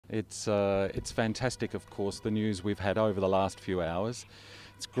It's fantastic, of course, the news we've had over the last few hours.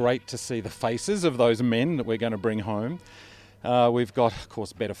 It's great to see the faces of those men that we're going to bring home. We've got, of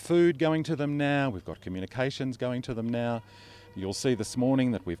course, better food going to them now. We've got communications going to them now. You'll see this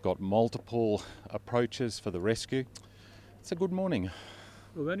morning that we've got multiple approaches for the rescue. It's a good morning.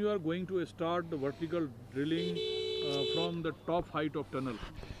 When you are going to start the vertical drilling from the top height of tunnel?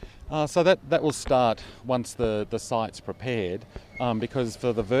 So that will start once the site's prepared, because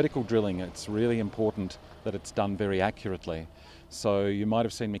for the vertical drilling it's really important that it's done very accurately. So you might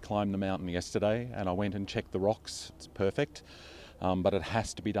have seen me climb the mountain yesterday and I went and checked the rocks. It's perfect, but it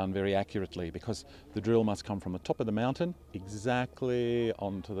has to be done very accurately because the drill must come from the top of the mountain exactly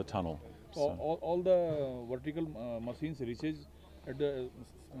onto the tunnel. So all the vertical machines reaches at the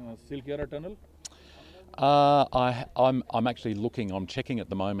Silkyara tunnel? I'm actually looking, I'm checking at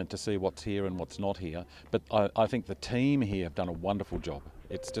the moment to see what's here and what's not here, but I think the team here have done a wonderful job.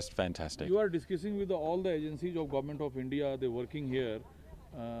 It's just fantastic. You are discussing with all the agencies of Government of India, they're working here.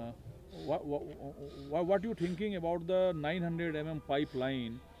 What are you thinking about the 900 mm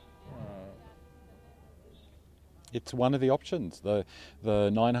pipeline? It's one of the options. The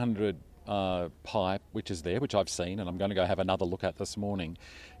 900 pipe, which is there, which I've seen, and I'm going to go have another look at this morning.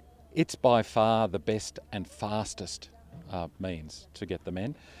 It's by far the best and fastest means to get them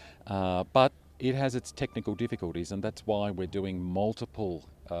in, but it has its technical difficulties, and that's why we're doing multiple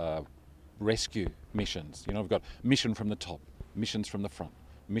rescue missions. You know, we've got mission from the top, missions from the front,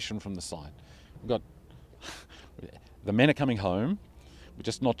 mission from the side. We've got the men are coming home. We're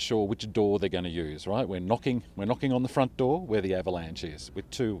just not sure which door they're going to use, right? We're knocking on the front door where the avalanche is, with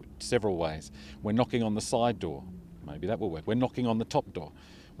several ways. We're knocking on the side door. Maybe that will work. We're knocking on the top door.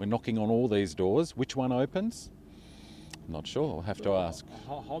 We're knocking on all these doors. Which one opens? Not sure. We'll have to ask.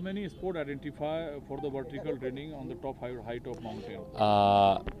 How many spots identify for the vertical drilling on the top height of mountain?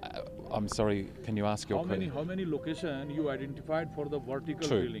 I'm sorry. Can you ask your question? How many locations you identified for the vertical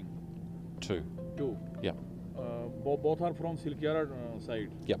drilling? Two. Yep. Both are from Silkyara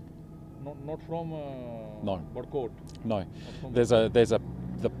side. Yep. Not from no. Barkot. No. There's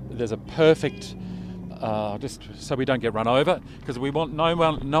a perfect. Just so we don't get run over, because we want no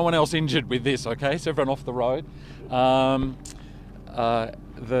one else injured with this. Okay, so everyone off the road.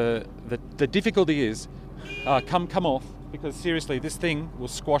 The difficulty is come off, because seriously this thing will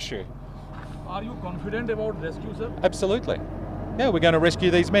squash you. Are you confident about rescue, sir? Absolutely. Yeah, we're going to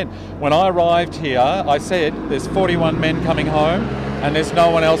rescue these men. When I arrived here, I said there's 41 men coming home and there's no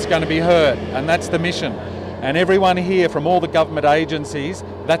one else going to be hurt, and that's the mission. And everyone here from all the government agencies,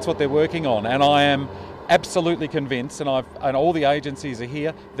 that's what they're working on. And I am absolutely convinced, and all the agencies are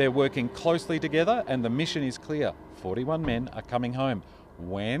here, they're working closely together, and the mission is clear. 41 men are coming home.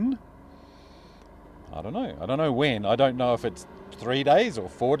 When? I don't know. I don't know when. I don't know if it's 3 days or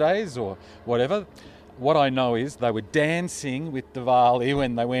 4 days or whatever. What I know is they were dancing with Diwali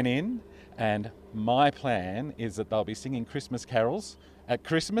when they went in, and my plan is that they'll be singing Christmas carols at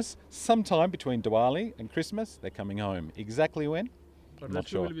Christmas, sometime between Diwali and Christmas. They're coming home. Exactly when? But I'm not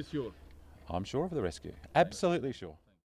sure. Will be sure. I'm sure of the rescue. Absolutely sure.